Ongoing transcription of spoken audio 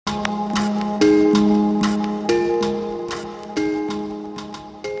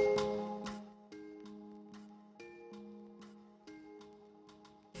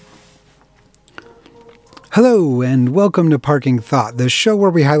Hello, and welcome to Parking Thought, the show where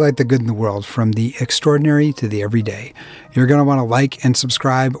we highlight the good in the world, from the extraordinary to the everyday. You're going to want to like and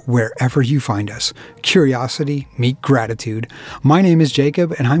subscribe wherever you find us. Curiosity, meet gratitude. My name is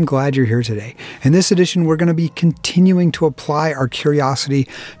Jacob, and I'm glad you're here today. In this edition, we're going to be continuing to apply our curiosity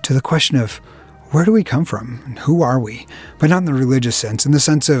to the question of, where do we come from? And who are we? But not in the religious sense, in the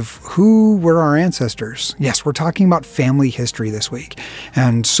sense of who were our ancestors. Yes, we're talking about family history this week.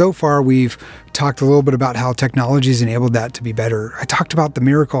 And so far, we've talked a little bit about how technology's enabled that to be better. I talked about the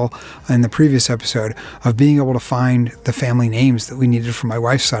miracle in the previous episode of being able to find the family names that we needed from my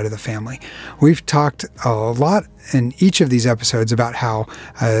wife's side of the family. We've talked a lot in each of these episodes about how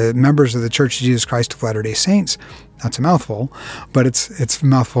members of the Church of Jesus Christ of Latter-day Saints, that's a mouthful, but it's a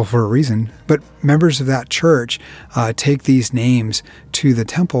mouthful for a reason. But members of that church take these names to the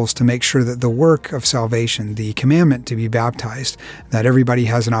temples to make sure that the work of salvation, the commandment to be baptized, that everybody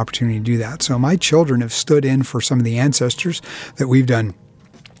has an opportunity to do that. So my children have stood in for some of the ancestors that we've done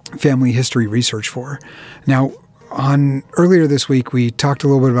family history research for. Now, earlier this week, we talked a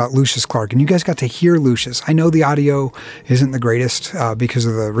little bit about Lucius Clark, and you guys got to hear Lucius. I know the audio isn't the greatest because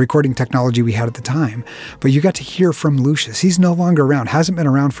of the recording technology we had at the time, but you got to hear from Lucius. He's no longer around, hasn't been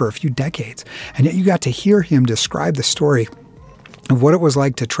around for a few decades, and yet you got to hear him describe the story of what it was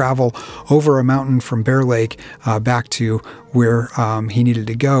like to travel over a mountain from Bear Lake back to where he needed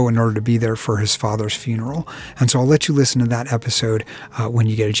to go in order to be there for his father's funeral. And so I'll let you listen to that episode when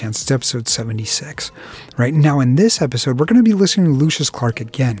you get a chance. It's episode 76. Right now, in this episode, we're going to be listening to Lucius Clark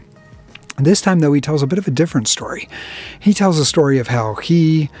again. This time, though, he tells a bit of a different story. He tells a story of how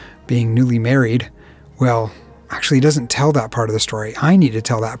he, being newly married, well, actually, he doesn't tell that part of the story. I need to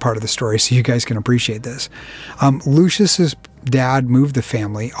tell that part of the story so you guys can appreciate this. Lucius's dad moved the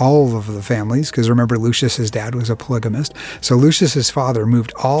family, all of the families, because remember, Lucius's dad was a polygamist. So Lucius's father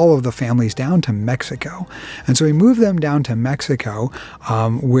moved all of the families down to Mexico. And so he moved them down to Mexico,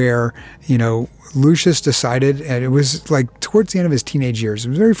 where, Lucius decided, and it was like towards the end of his teenage years. It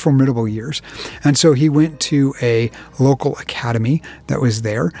was very formidable years. And so he went to a local academy that was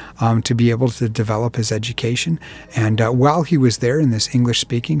there to be able to develop his education. And while he was there in this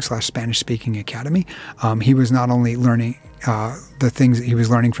English-speaking/Spanish-speaking academy, he was not only learning the things that he was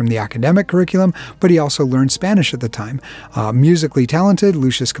learning from the academic curriculum, but he also learned Spanish at the time. Musically talented,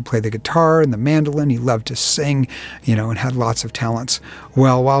 Lucius could play the guitar and the mandolin. He loved to sing, and had lots of talents.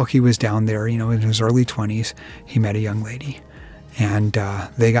 Well, while he was down there, in his early 20s, he met a young lady, and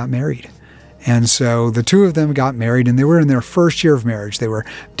they got married. And so the two of them got married, and they were in their first year of marriage. They were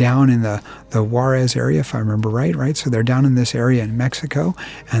down in the Juarez area, if I remember right? So they're down in this area in Mexico,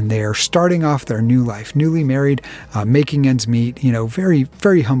 and they're starting off their new life, newly married, making ends meet, very,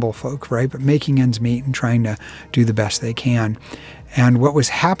 very humble folk, right? But making ends meet and trying to do the best they can. And what was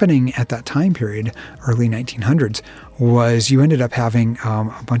happening at that time period, early 1900s, was you ended up having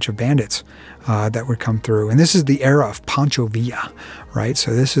a bunch of bandits that would come through. And this is the era of Pancho Villa, right?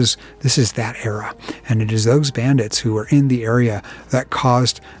 So this is that era. And it is those bandits who were in the area that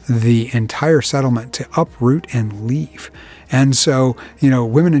caused the entire settlement to uproot and leave. And so,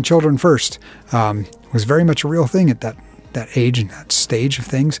 women and children first was very much a real thing at that age and that stage of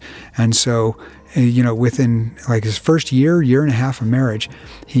things. And so, within like his first year and a half of marriage,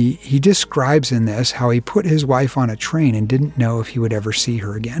 he describes in this how he put his wife on a train and didn't know if he would ever see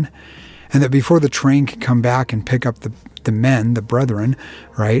her again. And that before the train could come back and pick up the men, the brethren,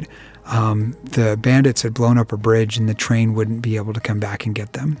 right, the bandits had blown up a bridge and the train wouldn't be able to come back and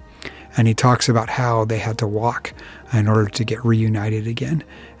get them. And he talks about how they had to walk in order to get reunited again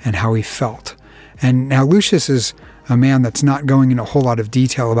and how he felt. And now Lucius is a man that's not going into a whole lot of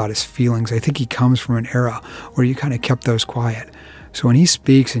detail about his feelings. I think he comes from an era where you kind of kept those quiet. So when he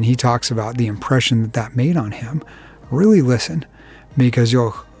speaks and he talks about the impression that made on him, really listen, because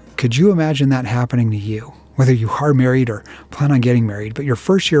could you imagine that happening to you? Whether you are married or plan on getting married, but your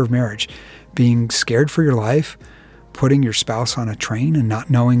first year of marriage, being scared for your life, putting your spouse on a train and not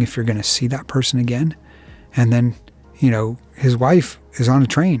knowing if you're going to see that person again, and then, his wife is on a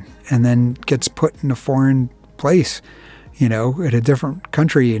train and then gets put in a foreign place, at a different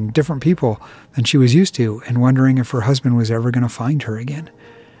country and different people than she was used to, and wondering if her husband was ever going to find her again.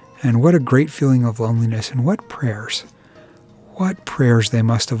 And what a great feeling of loneliness, and what prayers they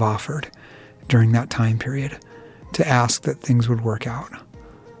must have offered during that time period to ask that things would work out.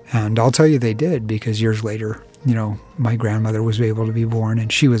 And I'll tell you they did, because years later, my grandmother was able to be born,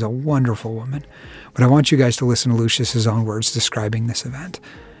 and she was a wonderful woman. But I want you guys to listen to Lucius's own words describing this event.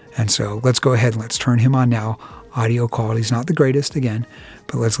 And so let's go ahead and let's turn him on now. Audio quality is not the greatest again,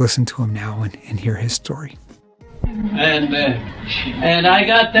 but let's listen to him now and hear his story. And I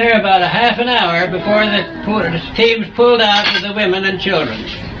got there about a half an hour before the teams pulled out with the women and children.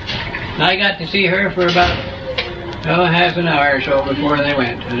 I got to see her for about half an hour or so before they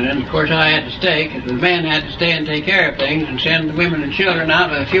went. And then, of course, I had to stay, because the men had to stay and take care of things and send the women and children out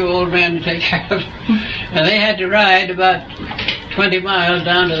with a few old men to take care of. And they had to ride about 20 miles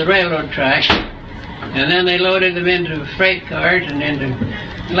down to the railroad track. And then they loaded them into freight cars and into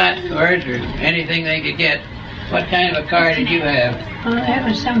flat cars or anything they could get. What kind of a car did you have? Oh, that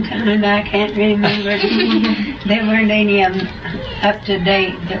was some kind. I can't remember. There weren't any of them up to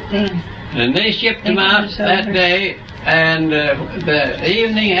date then. And they shipped them out that day, and the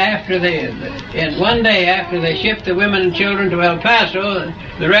evening after one day after they shipped the women and children to El Paso,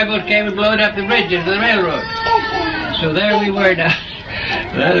 the rebels came and blowed up the bridges of the railroad. So there we were now.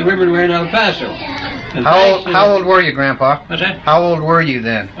 The women were in El Paso. How old were you, Grandpa? What's that? How old were you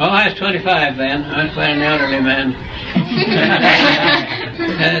then? Oh, I was 25 then. I was quite an elderly man.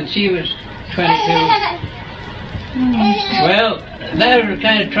 And she was 22. Well, that was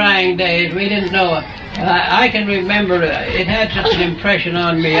kind of trying days. We didn't know. I can remember it had such an impression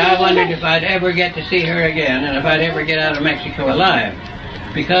on me. I wondered if I'd ever get to see her again and if I'd ever get out of Mexico alive,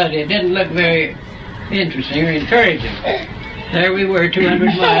 because it didn't look very interesting or encouraging. There we were,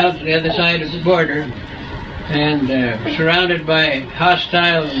 200 miles to the other side of the border, and surrounded by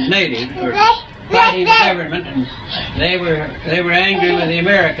hostile natives who were fighting the government, and they were angry with the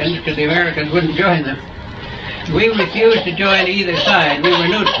Americans because the Americans wouldn't join them. We refused to join either side. We were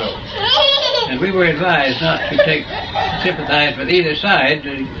neutral, and we were advised not to sympathize with either side,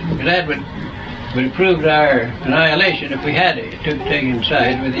 because that would have proved our annihilation if we had taken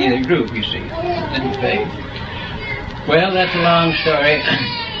sides with either group. You see, it didn't pay. Well, that's a long story.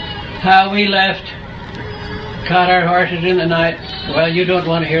 How we left, caught our horses in the night. Well, you don't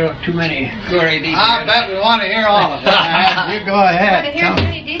want to hear too many gory details. I bet we want to hear all of it. You go ahead. I want to hear as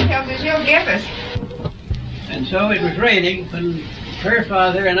many details as you'll give us. And so it was raining when her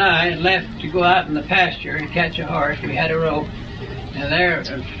father and I left to go out in the pasture and catch a horse. We had a rope, and there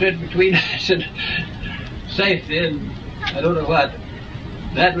stood between us and safety and I don't know what.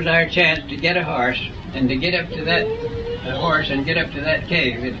 That was our chance to get a horse and to get up to that horse and get up to that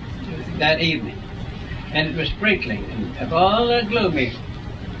cave that evening. And it was sprinkling. And of all the gloomy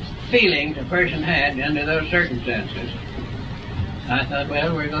feelings a person had under those circumstances, I thought,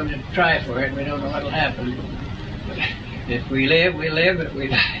 well, we're going to try for it. We don't know what will happen. But if we live, we live. If we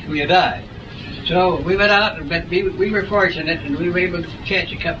die, we die. So we went out, but we were fortunate, and we were able to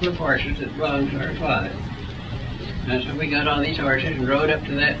catch a couple of horses that belonged to our father. And so we got on these horses and rode up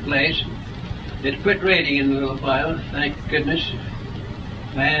to that place. It quit raining in a little while, thank goodness.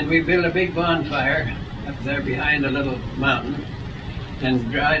 And we built a big bonfire up there behind a little mountain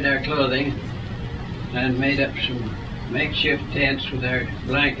and dried our clothing and made up some makeshift tents with our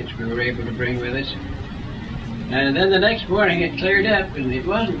blankets we were able to bring with us. And then the next morning it cleared up, and it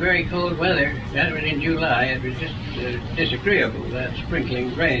wasn't very cold weather. That was in July. It was just disagreeable, that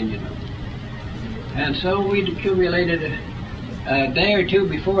sprinkling rain, you know. And so we'd accumulated a day or two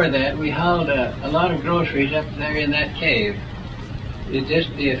before that. We hauled a lot of groceries up there in that cave. It just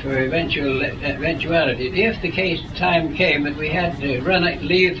for eventuality. If the time came that we had to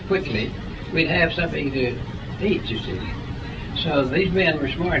leave quickly, we'd have something to eat, you see. So these men were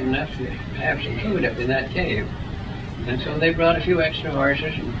smart enough to have some food up in that cave. And so they brought a few extra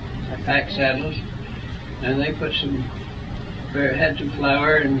horses and pack saddles, and they had some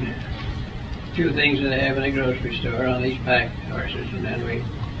flour and a few things that they have in a grocery store on these packed horses, and then we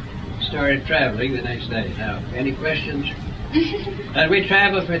started traveling the next day. Now, any questions? And we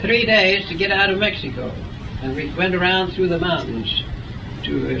traveled for 3 days to get out of Mexico, and we went around through the mountains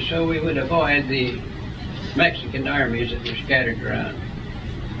so we would avoid the Mexican armies that were scattered around.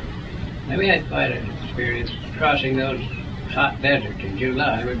 And we had quite an experience crossing those hot deserts in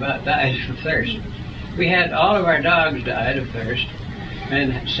July. We about died of thirst. We had all of our dogs died of thirst,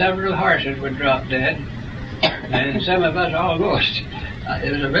 and several horses were dropped dead, and some of us almost.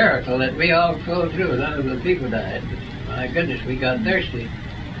 It was a miracle that we all pulled through. None of the people died. But my goodness, we got thirsty.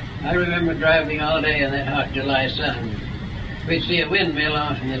 I remember driving all day in that hot July sun. We'd see a windmill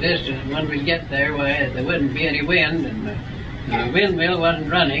off in the distance, and when we'd get there, why, there wouldn't be any wind, and the windmill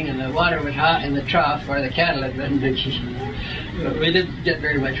wasn't running, and the water was hot in the trough where the cattle had been. We didn't get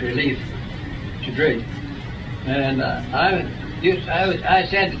very much relief to drink. And I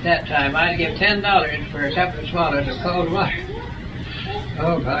said at that time I'd give $10 for a couple of swallows of cold water.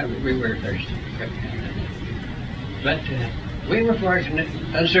 Oh God, we were thirsty. But we were fortunate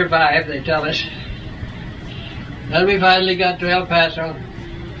and survived, they tell us. Then we finally got to El Paso.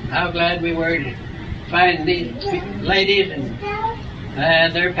 How glad we were to find these ladies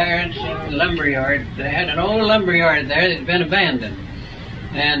and their parents in the lumberyard. They had an old lumberyard there that had been abandoned.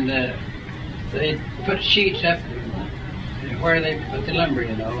 And they put sheets up where they put the lumber,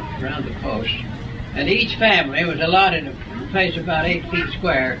 around the post. And each family was allotted a place about 8 feet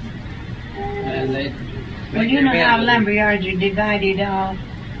square. And they Well, you know how lumberyards are divided off.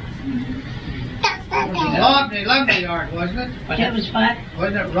 Rodney Lumberyard, wasn't it? It was what?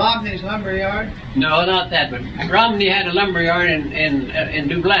 Wasn't it Rodney's Lumberyard? No, not that, but Romney had a lumberyard in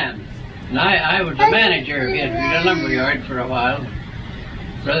Dublin. And I was the manager of the lumberyard for a while.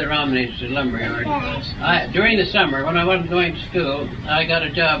 Brother Romney's lumberyard. During the summer, when I wasn't going to school, I got a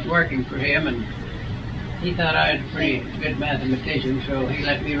job working for him, and he thought I was a pretty good mathematician, so he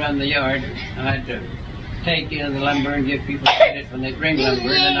let me run the yard. I had to take in the lumber and give people credit when they bring lumber,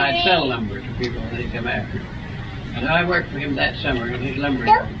 and then I'd sell lumber to people when they come after. And I worked for him that summer in his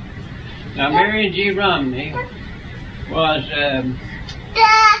lumberyard. Now, Marion G. Romney was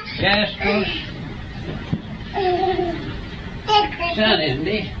Gastro's son, isn't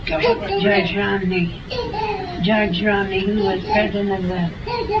he? George Romney. George Romney, who was president of the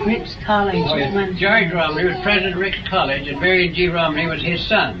Ricks College. Oh, yes. George Romney was president of Ricks College, and Marion G. Romney was his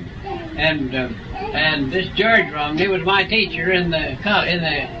son. And this George Romney was my teacher in the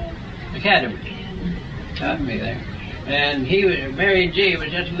academy. Taught me there. And Marion G.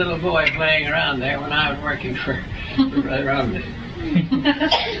 was just a little boy playing around there when I was working for Brother Romney.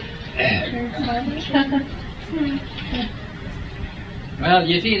 Well,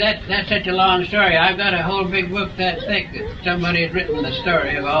 you see, that's such a long story. I've got a whole big book that thick that somebody has written the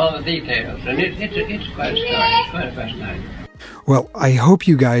story of all the details, and it's quite a story. It's quite a fascinating. Well, I hope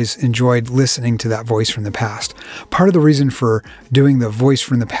you guys enjoyed listening to that voice from the past. Part of the reason for doing the voice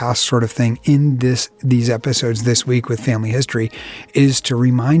from the past sort of thing in these episodes this week with Family History is to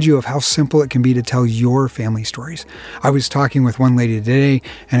remind you of how simple it can be to tell your family stories. I was talking with one lady today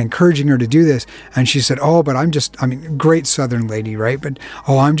and encouraging her to do this, and she said, great Southern lady, right? But,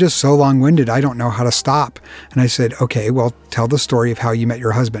 I'm just so long-winded, I don't know how to stop. And I said, okay, well, tell the story of how you met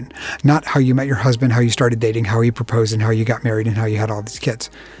your husband. Not how you met your husband, how you started dating, how he proposed, and how you got married, and how you had all these kids.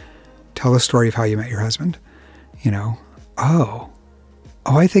 Tell the story of how you met your husband.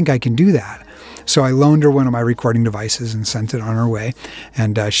 I think I can do that. So I loaned her one of my recording devices and sent it on her way.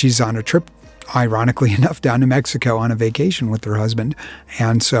 And she's on a trip, ironically enough, down to Mexico on a vacation with her husband.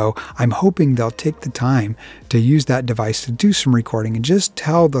 And so I'm hoping they'll take the time to use that device to do some recording and just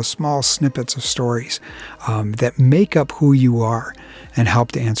tell the small snippets of stories that make up who you are and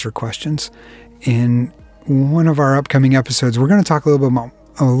help to answer questions. In one of our upcoming episodes, we're going to talk a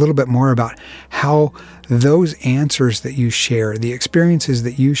little bit more about how those answers that you share, the experiences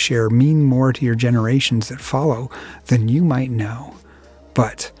that you share, mean more to your generations that follow than you might know.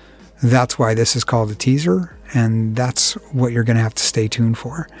 But that's why this is called a teaser, and that's what you're going to have to stay tuned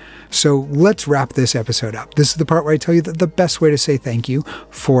for. So let's wrap this episode up. This is the part where I tell you that the best way to say thank you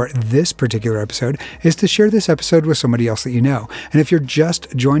for this particular episode is to share this episode with somebody else that you know. And if you're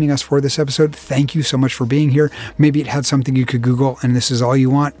just joining us for this episode, thank you so much for being here. Maybe it had something you could Google and this is all you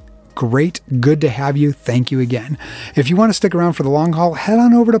want. Great. Good to have you. Thank you again. If you want to stick around for the long haul, head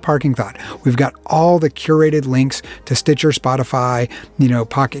on over to Parking Thought. We've got all the curated links to Stitcher, Spotify,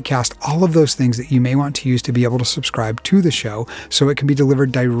 Pocket Cast, all of those things that you may want to use to be able to subscribe to the show so it can be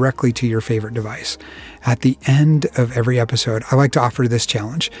delivered directly to your favorite device. At the end of every episode, I like to offer this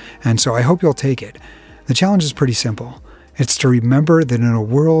challenge, and so I hope you'll take it. The challenge is pretty simple. It's to remember that in a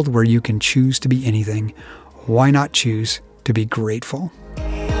world where you can choose to be anything, why not choose to be grateful?